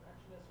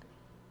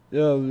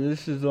Yo,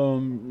 this is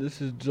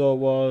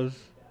Jawaz,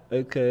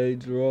 aka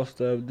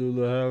Jarasta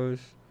Abdullah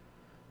Harris.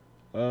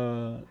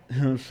 So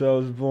I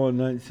was born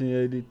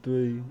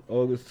 1983,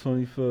 August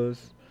 21st,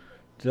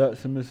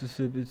 Jackson,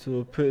 Mississippi,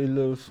 to a pretty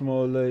little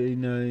small lady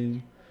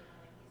named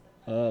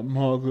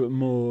Margaret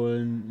Moore,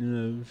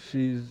 and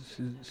she's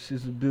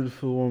a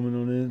beautiful woman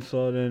on the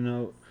inside and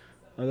out.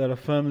 I got a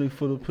family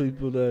full of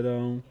people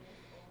that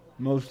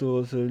most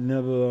of us have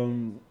never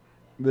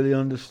really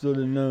understood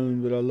and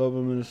known, but I love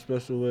them in a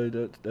special way.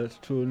 That's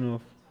true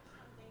enough.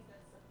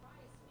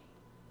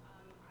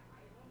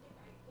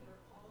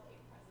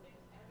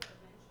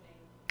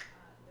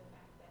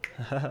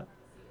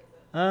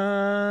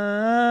 Ah,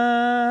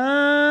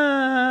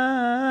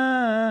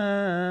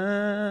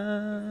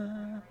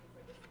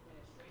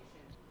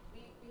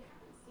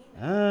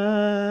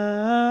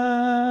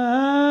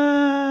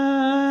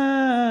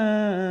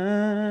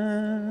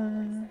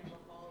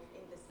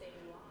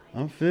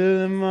 I'm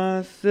feeling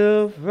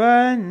myself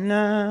right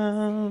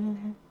now.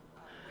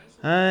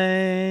 I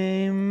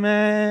ain't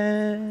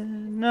mad,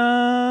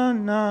 no,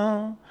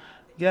 no.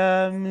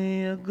 Got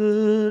me a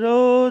good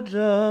old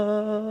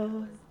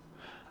job.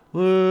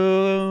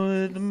 Working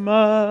with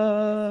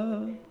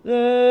my,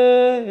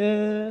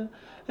 yeah.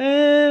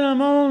 And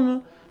I'm on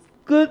a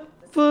good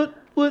foot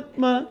with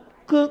my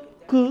cook.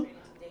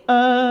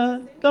 I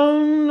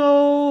don't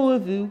know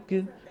if you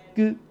can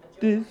get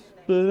this,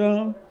 but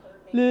I'm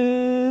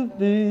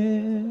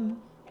living,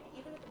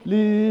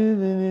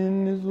 living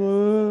in this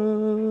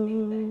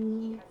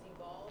world.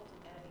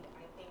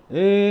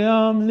 Hey,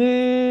 I'm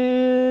living,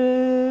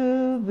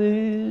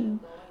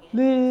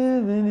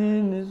 living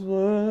in this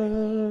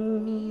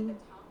world.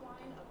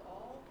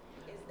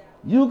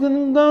 You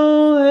can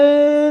go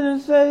ahead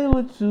and say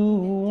what you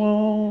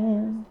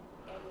want,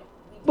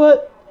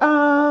 but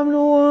I'm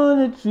the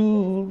one that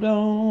you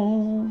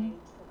don't.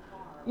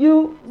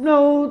 You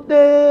know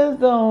there's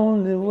the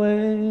only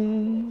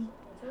way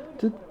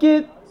to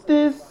get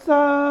this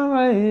song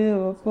right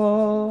here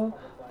apart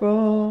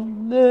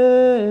from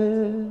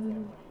this.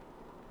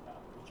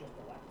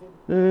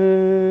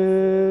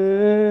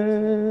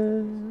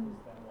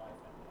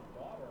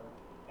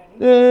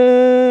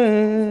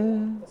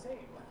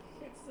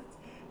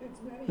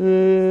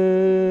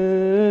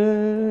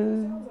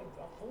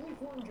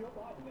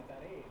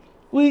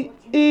 We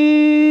eat,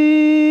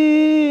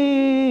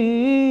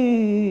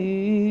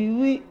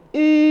 we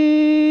eat.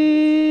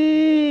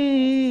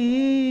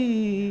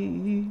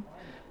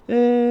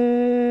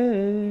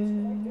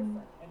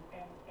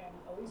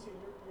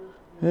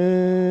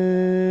 Hey.